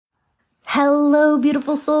Hello,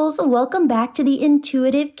 beautiful souls. Welcome back to the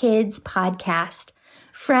Intuitive Kids podcast.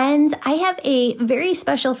 Friends, I have a very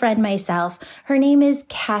special friend myself. Her name is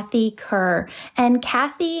Kathy Kerr, and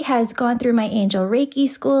Kathy has gone through my Angel Reiki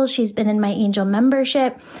school. She's been in my Angel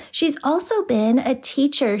membership. She's also been a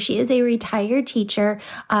teacher. She is a retired teacher,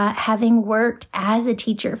 having worked as a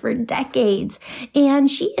teacher for decades.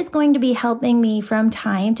 And she is going to be helping me from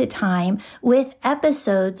time to time with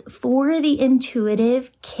episodes for the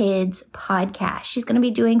Intuitive Kids podcast. She's going to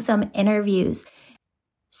be doing some interviews.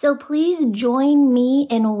 So please join me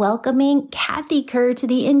in welcoming Kathy Kerr to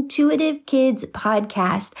the Intuitive Kids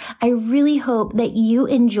podcast. I really hope that you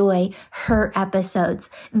enjoy her episodes.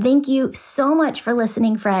 Thank you so much for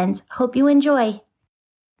listening, friends. Hope you enjoy.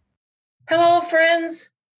 Hello,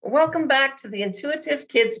 friends. Welcome back to the Intuitive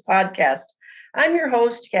Kids podcast. I'm your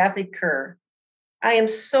host, Kathy Kerr. I am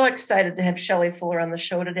so excited to have Shelley Fuller on the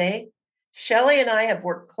show today. Shelley and I have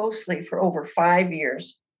worked closely for over 5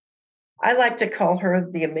 years. I like to call her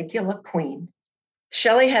the Amygdala Queen.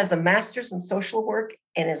 Shelley has a master's in social work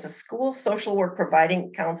and is a school social work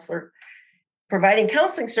providing counseling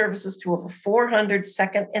services to over 400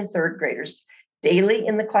 second and third graders daily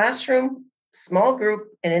in the classroom, small group,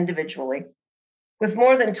 and individually. With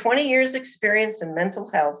more than 20 years experience in mental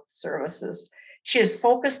health services, she is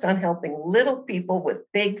focused on helping little people with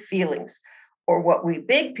big feelings, or what we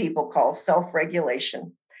big people call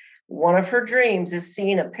self-regulation. One of her dreams is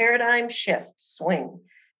seeing a paradigm shift swing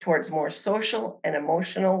towards more social and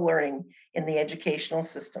emotional learning in the educational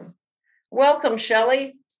system. Welcome,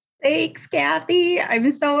 Shelley. Thanks, Kathy.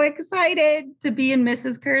 I'm so excited to be in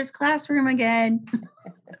Mrs. Kerr's classroom again.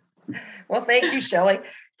 Well, thank you, Shelley.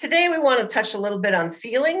 Today, we want to touch a little bit on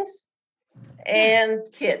feelings and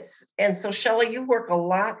kids. And so, Shelley, you work a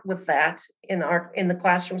lot with that in the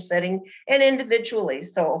classroom setting and individually.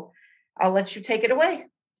 So I'll let you take it away.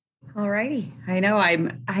 All righty. I know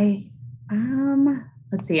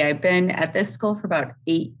let's see, I've been at this school for about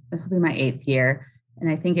this will be my 8th year.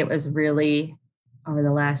 And I think it was really over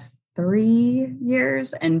the last 3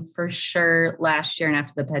 years, and for sure last year and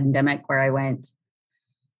after the pandemic, where I went,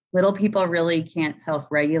 little people really can't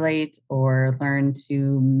self-regulate or learn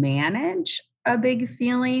to manage a big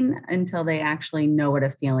feeling until they actually know what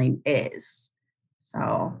a feeling is.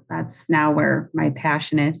 So that's now where my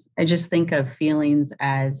passion is. I just think of feelings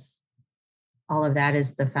as all of that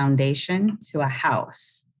is the foundation to a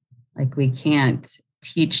house. Like, we can't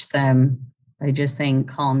teach them by just saying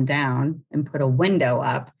calm down and put a window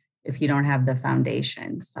up if you don't have the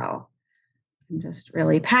foundation. So I'm just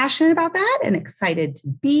really passionate about that and excited to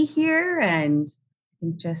be here and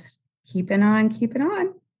just keeping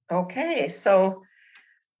on. Okay. So,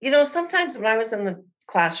 sometimes when I was in the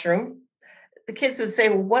classroom, the kids would say,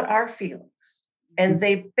 well, what are feelings? And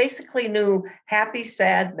they basically knew happy,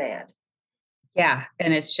 sad, mad. Yeah.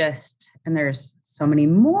 And there's so many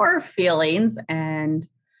more feelings, and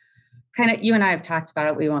kind of, you and I have talked about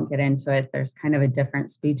it. We won't get into it. There's kind of a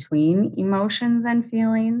difference between emotions and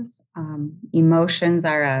feelings. Emotions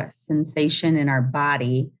are a sensation in our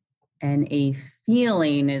body, and a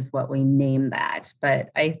feeling is what we name that.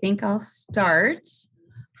 But I think I'll start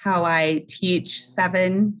how I teach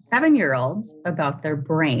seven-year-olds about their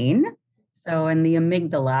brain. So in the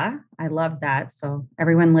amygdala, I love that. So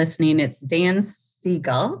everyone listening, it's Dan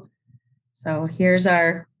Siegel. So here's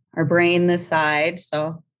our brain this side.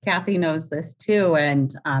 So Kathy knows this too.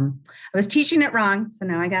 And I was teaching it wrong, so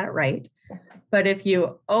now I got it right. But if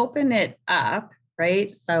you open it up,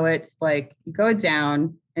 right? So it's like you go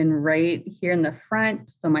down, and right here in the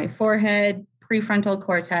front, so my forehead, prefrontal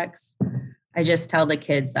cortex, I just tell the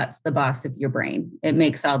kids that's the boss of your brain. It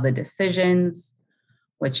makes all the decisions,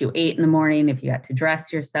 what you ate in the morning, if you got to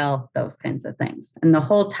dress yourself, those kinds of things. And the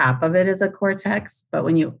whole top of it is a cortex. But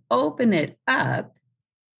when you open it up,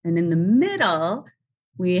 and in the middle,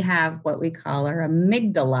 we have what we call our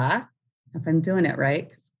amygdala. If I'm doing it right,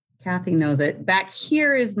 because Kathy knows it. Back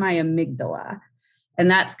here is my amygdala.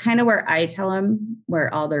 And that's kind of where I tell them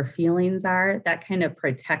where all their feelings are. That kind of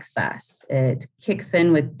protects us. It kicks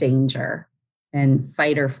in with danger, and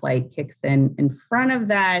fight or flight kicks in. In front of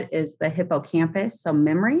that is the hippocampus, so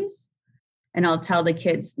memories. And I'll tell the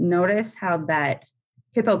kids, notice how that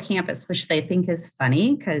hippocampus, which they think is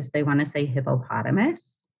funny because they want to say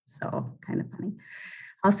hippopotamus. So kind of funny.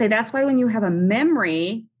 I'll say that's why when you have a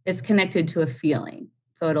memory, it's connected to a feeling.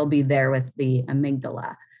 So it'll be there with the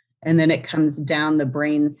amygdala. And then it comes down the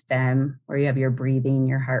brain stem where you have your breathing,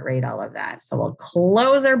 your heart rate, all of that. So we'll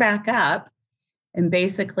close her back up. And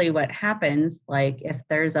basically what happens, like if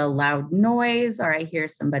there's a loud noise or I hear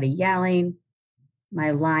somebody yelling,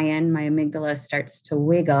 my amygdala starts to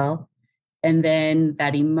wiggle And then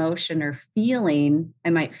that emotion or feeling I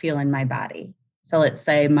might feel in my body. So let's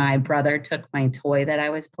say my brother took my toy that I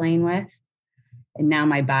was playing with, and now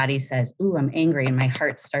my body says, ooh, I'm angry. And my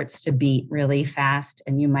heart starts to beat really fast.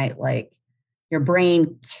 And you might your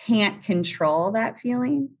brain can't control that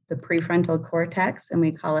feeling, the prefrontal cortex. And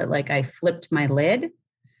we call it I flipped my lid.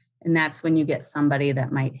 And that's when you get somebody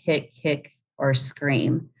that might hit, kick, or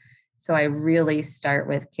scream. So I really start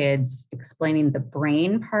with kids explaining the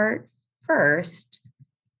brain part first.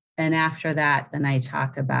 And after that, then I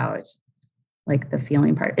talk about the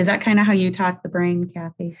feeling part. Is that kind of how you taught the brain,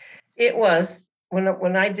 Kathy? It was.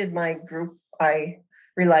 When I did my group, I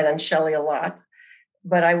relied on Shelley a lot.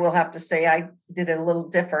 But I will have to say I did it a little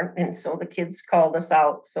different. And so the kids called us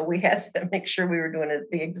out. So we had to make sure we were doing it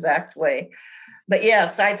the exact way. But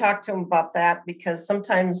yes, I talked to them about that because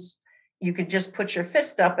sometimes you could just put your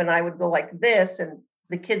fist up and I would go like this, and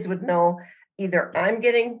the kids would know either I'm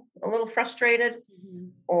getting a little frustrated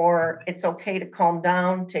or it's okay to calm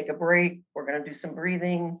down, take a break. We're going to do some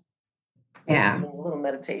breathing. Yeah. A little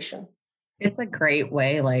meditation. It's a great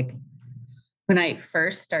way. When I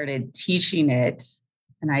first started teaching it,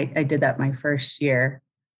 and I did that my first year,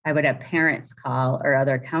 I would have parents call or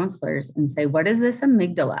other counselors and say, what is this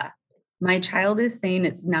amygdala? My child is saying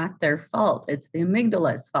it's not their fault. It's the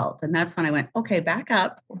amygdala's fault. And that's when I went, okay, back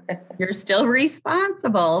up. You're still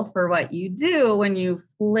responsible for what you do when you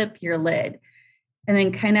flip your lid. And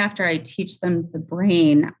then kind of after I teach them the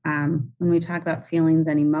brain, when we talk about feelings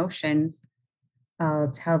and emotions,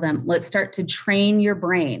 I'll tell them, let's start to train your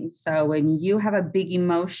brain. So when you have a big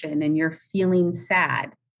emotion and you're feeling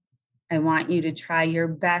sad, I want you to try your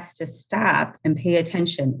best to stop and pay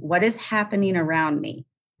attention. What is happening around me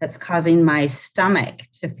that's causing my stomach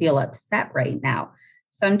to feel upset right now?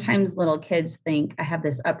 Sometimes little kids think I have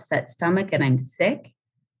this upset stomach and I'm sick,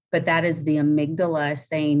 but that is the amygdala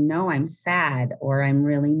saying, no, I'm sad or I'm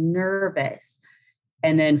really nervous.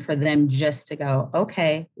 And then for them just to go,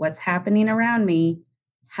 okay, what's happening around me?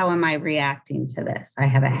 How am I reacting to this? I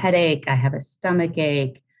have a headache. I have a stomach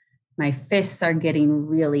ache. My fists are getting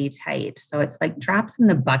really tight. So it's like drops in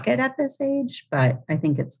the bucket at this age, but I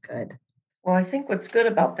think it's good. Well, I think what's good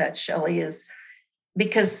about that, Shelley, is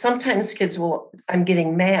because sometimes kids I'm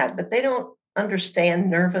getting mad, but they don't understand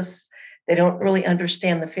nervous. They don't really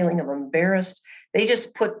understand the feeling of embarrassed. They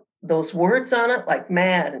just put those words on it like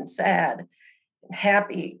mad and sad.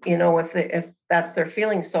 Happy, if that's their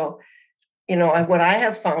feeling. So, what I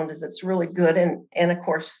have found is it's really good. And of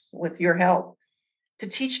course, with your help to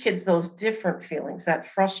teach kids those different feelings, that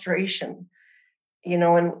frustration,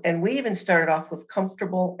 and we even started off with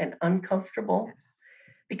comfortable and uncomfortable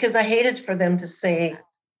because I hated for them to say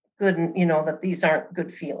good, and, that these aren't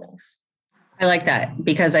good feelings. I like that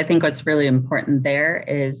because I think what's really important there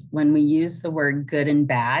is when we use the word good and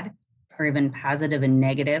bad or even positive and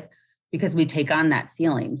negative, because we take on that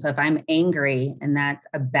feeling. So if I'm angry and that's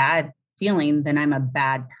a bad feeling, then I'm a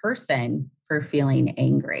bad person for feeling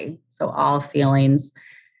angry. So all feelings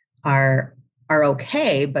are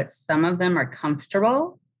okay, but some of them are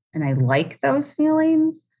comfortable and I like those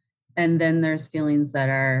feelings. And then there's feelings that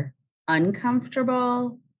are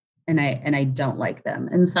uncomfortable and I don't like them.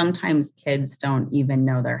 And sometimes kids don't even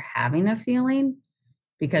know they're having a feeling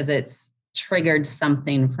because it's triggered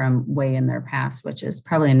something from way in their past, which is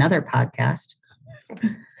probably another podcast.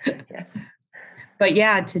 Yes. But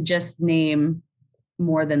yeah, to just name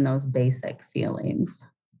more than those basic feelings.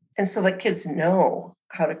 And so that kids know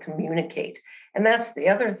how to communicate. And that's the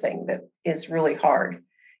other thing that is really hard.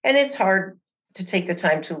 And it's hard to take the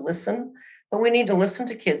time to listen, but we need to listen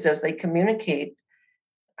to kids as they communicate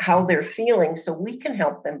how they're feeling so we can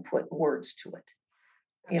help them put words to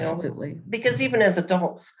it. Absolutely. Because even as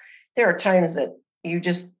adults, there are times that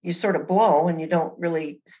you sort of blow and you don't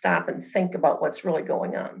really stop and think about what's really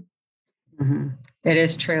going on. Mm-hmm. It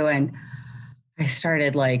is true. And I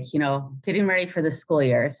started getting ready for the school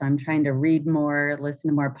year. So I'm trying to read more, listen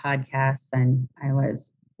to more podcasts. And I was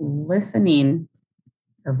listening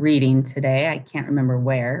or reading today. I can't remember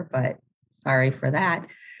where, but sorry for that.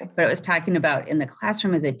 But it was talking about in the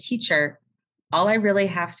classroom as a teacher, all I really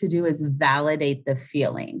have to do is validate the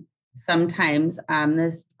feeling. Sometimes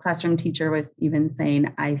this classroom teacher was even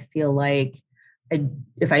saying, I feel like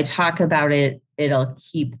if I talk about it, it'll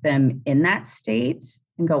keep them in that state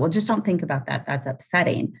and go, well, just don't think about that. That's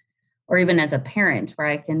upsetting. Or even as a parent where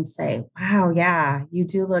I can say, wow, yeah, you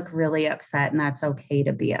do look really upset and that's okay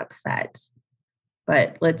to be upset.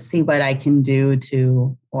 But let's see what I can do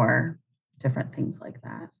or different things like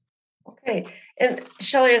that. Okay. And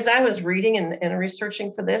Shelley, as I was reading and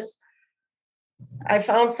researching for this, I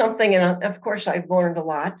found something, and of course I've learned a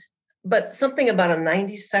lot, but something about a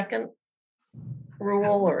 90-second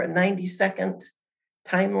rule or a 90-second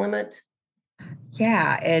time limit?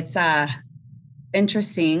 Yeah, it's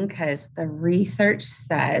interesting because the research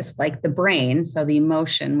says, like the brain, so the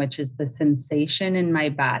emotion, which is the sensation in my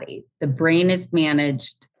body, the brain is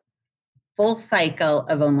managed full cycle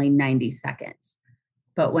of only 90 seconds.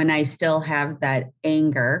 But when I still have that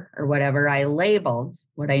anger or whatever I labeled,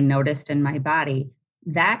 what I noticed in my body,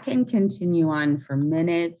 that can continue on for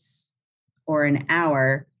minutes or an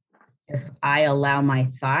hour if I allow my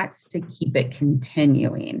thoughts to keep it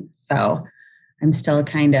continuing. So I'm still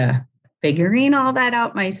kind of figuring all that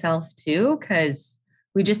out myself too, because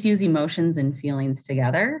we just use emotions and feelings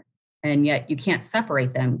together, and yet you can't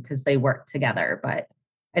separate them because they work together. But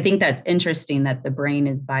I think that's interesting that the brain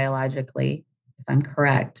is biologically, if I'm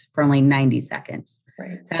correct, for only 90 seconds.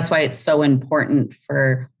 Right. That's why it's so important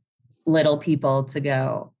for little people to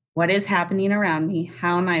go, what is happening around me?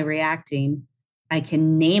 How am I reacting? I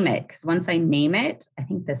can name it, because once I name it, I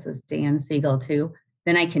think this is Dan Siegel too,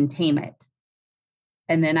 then I can tame it.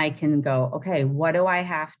 And then I can go, okay, what do I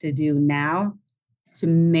have to do now to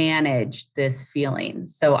manage this feeling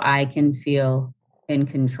so I can feel in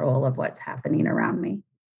control of what's happening around me?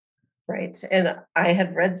 Right. And I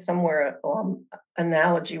had read somewhere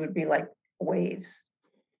analogy would be like waves.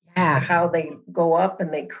 Yeah. How they go up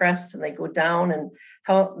and they crest and they go down, and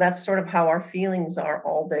how that's sort of how our feelings are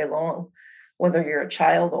all day long, whether you're a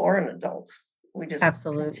child or an adult. We just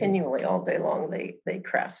Absolutely. continually all day long they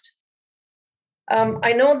crest.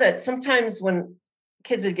 I know that sometimes when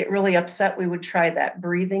kids would get really upset, we would try that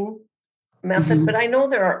breathing method, but I know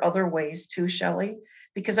there are other ways too, Shelley,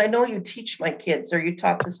 because I know you teach my kids or you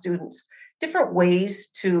taught the students different ways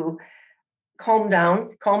to calm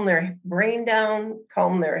down, calm their brain down,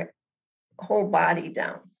 calm their whole body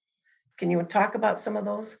down. Can you talk about some of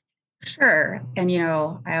those? Sure. And,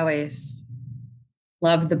 I always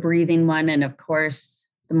love the breathing one. And of course,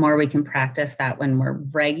 the more we can practice that when we're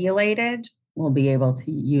regulated, we'll be able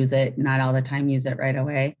to use it, not all the time, use it right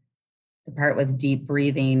away. The part with deep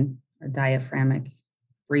breathing or diaphragmatic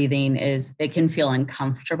breathing is it can feel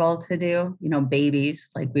uncomfortable to do. Babies,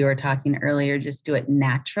 like we were talking earlier, just do it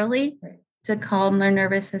naturally to calm their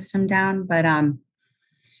nervous system down. But,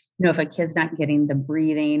 if a kid's not getting the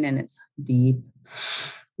breathing and it's deep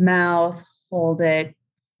mouth, hold it,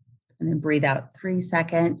 and then breathe out 3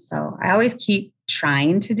 seconds. So I always keep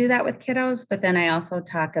trying to do that with kiddos. But then I also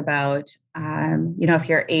talk about, if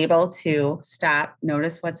you're able to stop,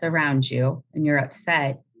 notice what's around you and you're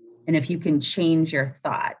upset. And if you can change your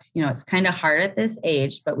thought, it's kind of hard at this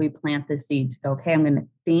age, but we plant the seed to go, okay, I'm going to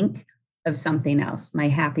think of something else, my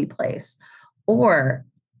happy place. Or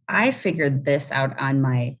I figured this out on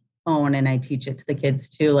my own, and I teach it to the kids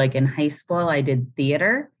too. Like in high school, I did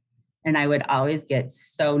theater, and I would always get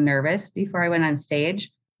so nervous before I went on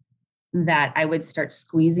stage that I would start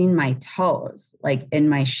squeezing my toes, like in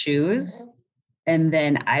my shoes. And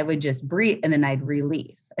then I would just breathe and then I'd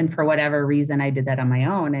release. And for whatever reason, I did that on my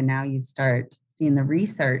own. And now you start seeing the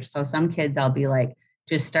research. So some kids, I'll be like,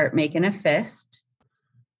 just start making a fist,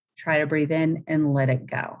 try to breathe in and let it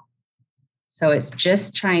go. So it's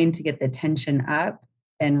just trying to get the tension up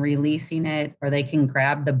and releasing it, or they can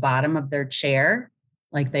grab the bottom of their chair,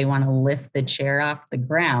 like they want to lift the chair off the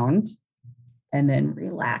ground and then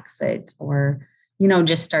relax it, or,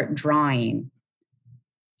 just start drawing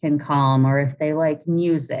can calm, or if they like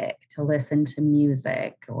music, to listen to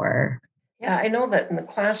music. Or yeah, I know that in the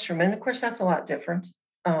classroom, and of course that's a lot different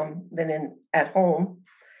than at home,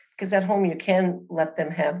 because at home you can let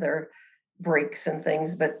them have their breaks and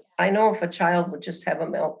things. But I know if a child would just have a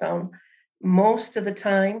meltdown, most of the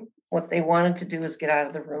time what they wanted to do is get out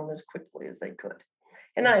of the room as quickly as they could.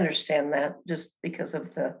 And I understand that, just because of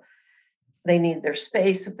they need their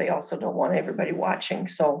space, if they also don't want everybody watching.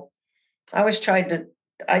 So I always tried to,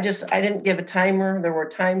 I didn't give a timer. There were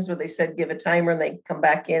times where they said give a timer and they come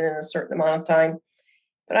back in a certain amount of time.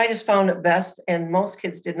 But I just found it best, and most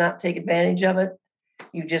kids did not take advantage of it.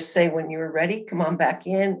 You just say when you're ready, come on back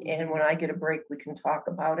in, and when I get a break, we can talk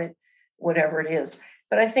about it, whatever it is.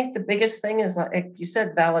 But I think the biggest thing is, like you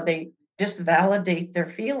said, validate their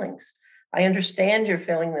feelings. I understand you're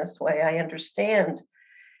feeling this way. I understand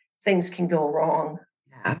things can go wrong,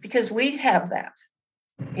 because we have that,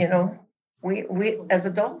 we as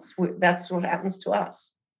adults, that's what happens to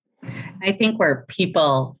us. I think where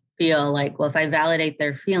people feel like, well, if I validate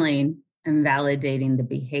their feeling, I'm validating the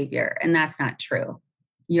behavior. And that's not true.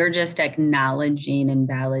 You're just acknowledging and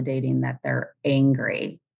validating that they're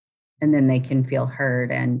angry, and then they can feel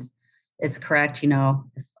heard. And it's correct. If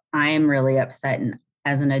I am really upset and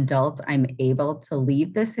as an adult, I'm able to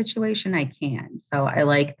leave this situation, I can. So I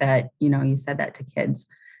like that, you said that to kids.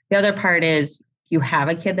 The other part is you have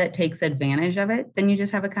a kid that takes advantage of it, then you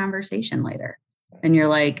just have a conversation later. And you're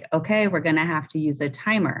like, okay, we're going to have to use a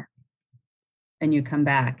timer. And you come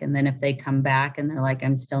back. And then if they come back and they're like,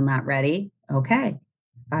 I'm still not ready. Okay,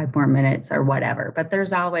 5 more minutes or whatever. But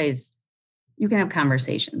there's always, you can have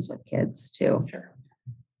conversations with kids too. Sure.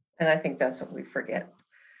 And I think that's what we forget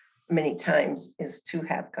many times, is to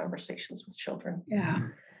have conversations with children. Yeah.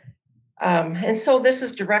 And so this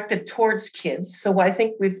is directed towards kids. So I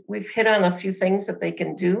think we've hit on a few things that they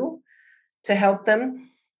can do to help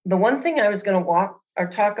them. The one thing I was going to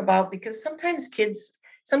talk about, because sometimes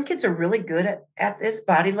some kids are really good at this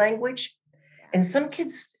body language, and some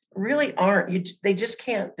kids really aren't. They just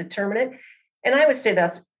can't determine it. And I would say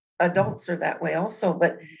that's adults are that way also.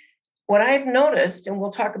 But what I've noticed, and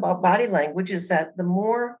we'll talk about body language, is that the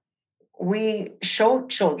more we show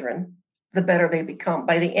children, the better they become.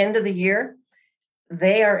 By the end of the year,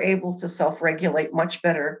 they are able to self-regulate much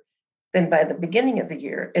better than by the beginning of the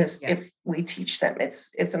year, if we teach them.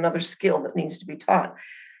 It's another skill that needs to be taught.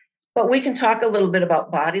 But we can talk a little bit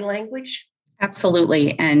about body language.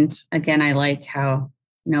 Absolutely. And again, I like how,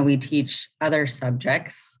 we teach other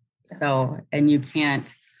subjects. Yes. So, and you can't,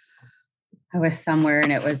 I was somewhere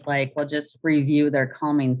and it was like, well, just review their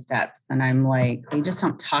calming steps. And I'm like, we just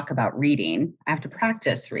don't talk about reading. I have to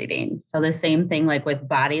practice reading. So the same thing, like with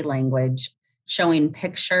body language, showing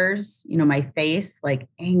pictures, my face, like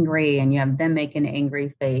angry, and you have them make an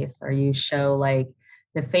angry face, or you show like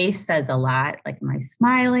the face says a lot, like, am I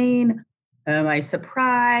smiling? Am I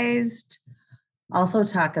surprised? Also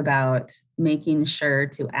talk about making sure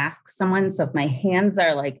to ask someone. So if my hands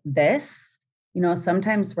are like this,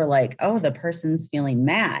 sometimes we're like, oh, the person's feeling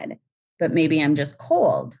mad, but maybe I'm just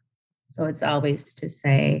cold. So it's always to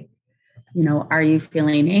say, are you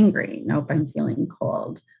feeling angry? Nope, I'm feeling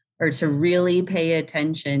cold. Or to really pay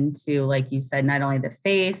attention to, like you said, not only the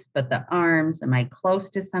face, but the arms. Am I close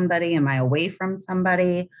to somebody? Am I away from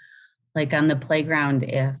somebody? Like on the playground,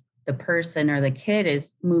 if the person or the kid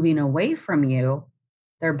is moving away from you,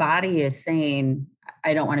 their body is saying,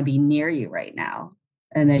 I don't want to be near you right now.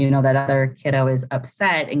 And then, that other kiddo is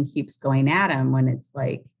upset and keeps going at them when it's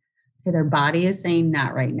like, okay, their body is saying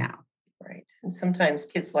not right now. Right. And sometimes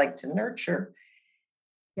kids like to nurture.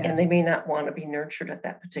 Yes. And they may not want to be nurtured at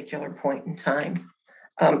that particular point in time.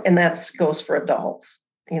 And that goes for adults.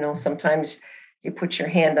 Sometimes you put your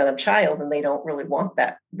hand on a child and they don't really want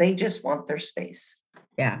that. They just want their space.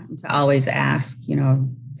 Yeah. To always ask,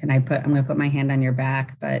 I'm going to put my hand on your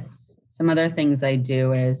back. But some other things I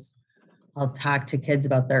do is I'll talk to kids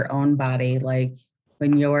about their own body. Like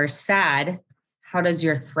when you're sad, how does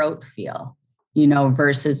your throat feel?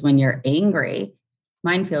 Versus when you're angry,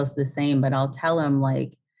 mine feels the same, but I'll tell them,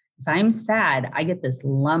 like, if I'm sad, I get this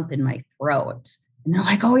lump in my throat. And they're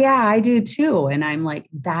like, oh yeah, I do too. And I'm like,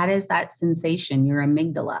 that is that sensation, your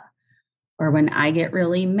amygdala. Or when I get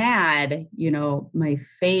really mad, my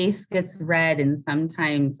face gets red and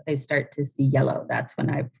sometimes I start to see yellow. That's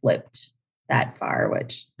when I've flipped that far,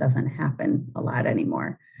 which doesn't happen a lot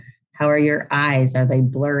anymore. How are your eyes? Are they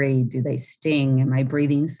blurry? Do they sting? Am I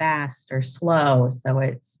breathing fast or slow? So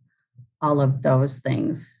it's all of those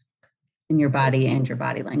things in your body and your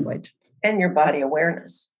body language. And your body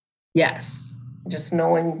awareness. Yes. Just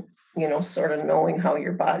knowing, sort of knowing how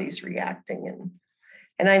your body's reacting.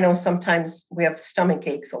 And I know sometimes we have stomach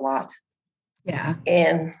aches a lot. Yeah.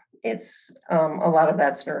 And it's a lot of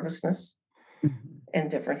that's nervousness and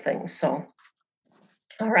different things. So,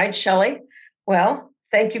 all right, Shelley. Well,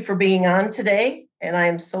 thank you for being on today. And I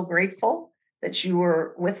am so grateful that you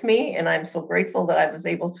were with me. And I'm so grateful that I was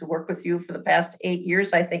able to work with you for the past 8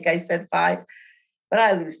 years. I think I said 5, but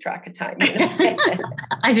I lose track of time.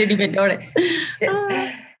 I didn't even notice.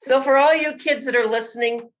 Yes. So for all you kids that are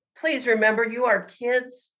listening, please remember you are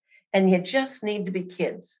kids and you just need to be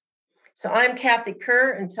kids. So I'm Kathy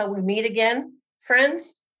Kerr. Until we meet again,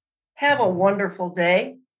 friends, have a wonderful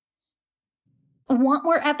day. Want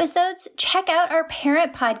more episodes? Check out our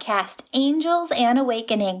parent podcast, Angels and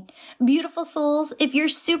Awakening. Beautiful souls, if you're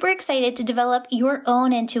super excited to develop your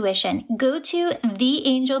own intuition, go to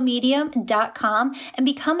theangelmedium.com and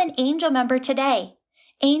become an angel member today.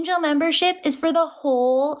 Angel membership is for the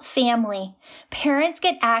whole family. Parents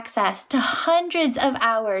get access to hundreds of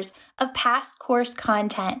hours of past course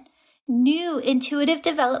content, new intuitive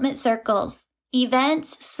development circles,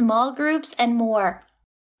 events, small groups, and more.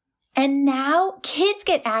 And now kids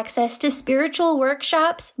get access to spiritual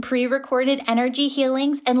workshops, pre-recorded energy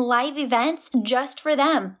healings, and live events just for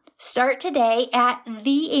them. Start today at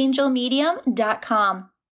theangelmedium.com.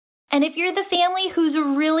 And if you're the family who's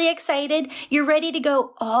really excited, you're ready to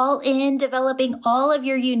go all in developing all of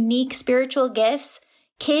your unique spiritual gifts,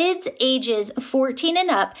 Kids ages 14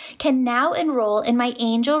 and up can now enroll in my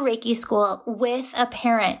Angel Reiki School with a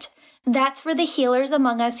parent. That's for the healers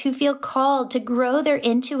among us who feel called to grow their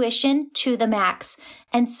intuition to the max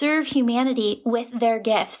and serve humanity with their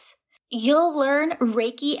gifts. You'll learn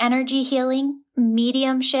Reiki energy healing,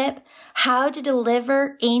 mediumship, how to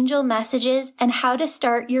deliver angel messages, and how to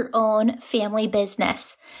start your own family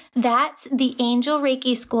business. That's the Angel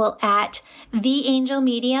Reiki School at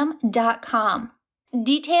theangelmedium.com.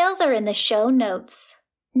 Details are in the show notes.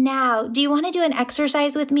 Now, do you want to do an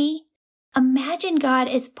exercise with me? Imagine God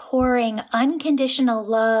is pouring unconditional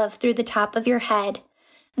love through the top of your head.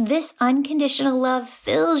 This unconditional love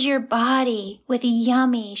fills your body with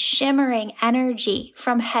yummy, shimmering energy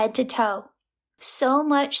from head to toe. So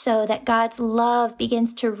much so that God's love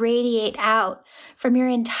begins to radiate out from your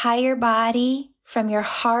entire body, from your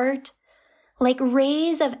heart, like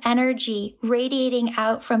rays of energy radiating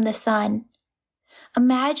out from the sun.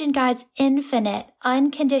 Imagine God's infinite,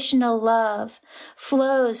 unconditional love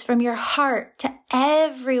flows from your heart to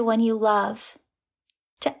everyone you love,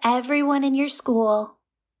 to everyone in your school,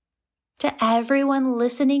 to everyone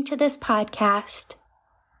listening to this podcast,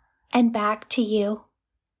 and back to you.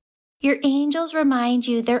 Your angels remind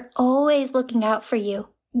you they're always looking out for you,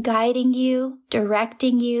 guiding you,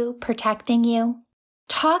 directing you, protecting you.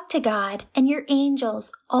 Talk to God and your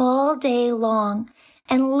angels all day long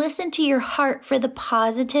and listen to your heart for the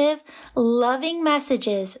positive, loving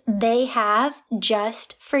messages they have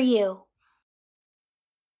just for you.